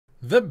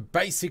The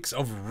basics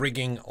of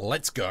rigging,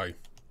 let's go.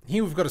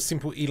 Here we've got a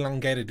simple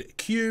elongated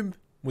cube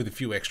with a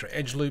few extra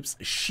edge loops.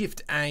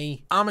 Shift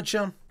A,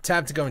 armature,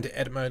 tab to go into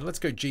edit mode. Let's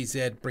go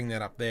GZ, bring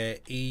that up there.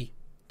 E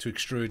to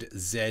extrude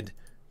Z,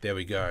 there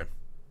we go.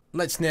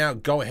 Let's now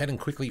go ahead and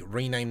quickly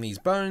rename these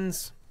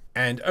bones.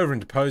 And over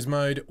into pose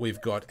mode,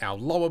 we've got our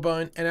lower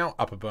bone and our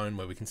upper bone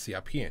where we can see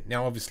up here.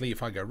 Now, obviously,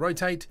 if I go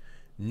rotate,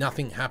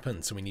 nothing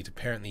happens, so we need to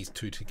parent these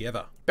two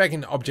together. Back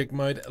into object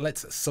mode,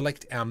 let's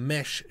select our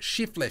mesh,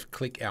 shift left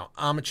click our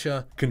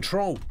armature,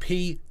 control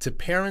P to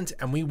parent,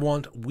 and we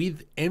want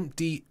with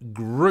empty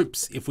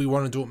groups. If we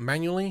want to do it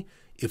manually,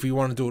 if we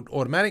want to do it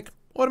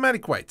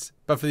automatic weights.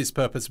 But for this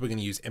purpose, we're going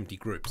to use empty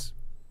groups.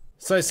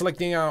 So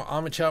selecting our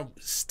armature,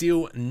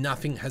 still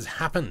nothing has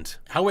happened.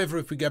 However,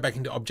 if we go back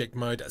into object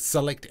mode,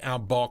 select our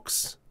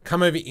box,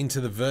 come over into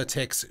the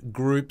vertex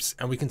groups,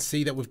 and we can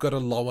see that we've got a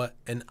lower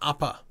and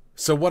upper.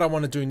 So what I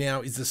want to do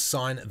now is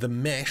assign the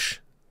mesh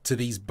to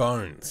these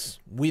bones.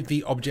 With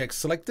the object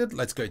selected,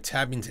 let's go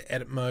tab into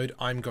edit mode.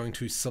 I'm going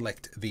to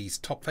select these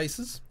top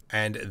faces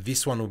and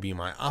this one will be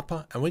my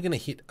upper, and we're going to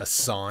hit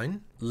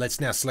assign. Let's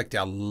now select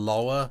our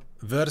lower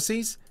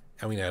vertices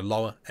and we know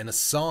lower and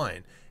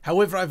assign.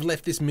 However, I've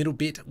left this middle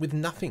bit with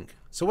nothing.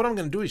 So what I'm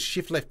going to do is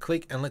shift left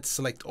click and let's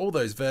select all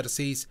those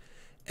vertices,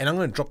 and I'm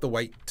going to drop the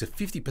weight to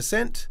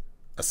 50%,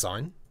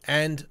 assign,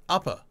 and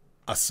upper,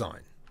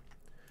 assign.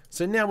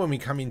 So now when we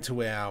come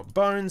into our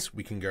bones,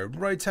 we can go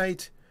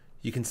rotate.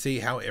 You can see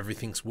how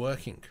everything's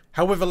working.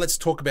 However, let's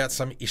talk about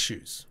some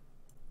issues.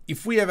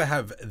 If we ever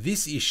have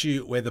this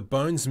issue where the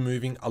bone's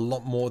moving a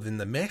lot more than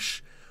the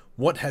mesh,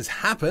 what has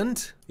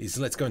happened is,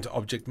 let's go into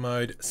object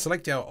mode,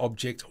 select our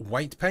object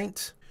weight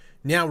paint.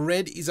 Now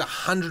red is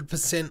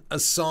 100%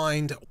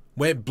 assigned,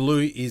 where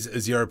blue is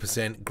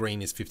 0%,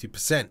 green is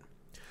 50%.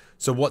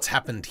 So what's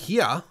happened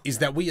here is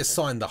that we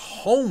assign the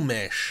whole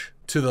mesh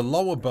to the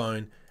lower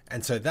bone.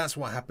 And so that's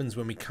what happens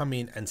when we come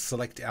in and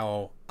select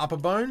our upper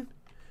bone.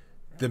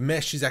 The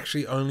mesh is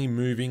actually only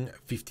moving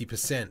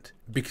 50%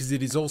 because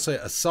it is also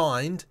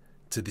assigned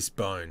to this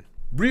bone.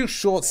 Real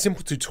short,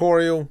 simple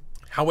tutorial.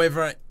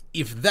 However,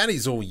 if that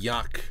is all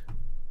yuck,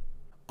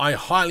 I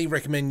highly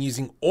recommend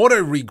using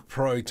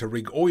AutoRigPro to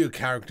rig all your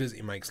characters.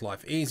 It makes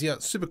life easier,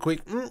 super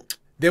quick.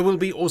 There will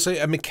be also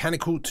a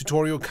mechanical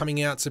tutorial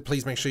coming out, so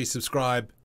please make sure you subscribe.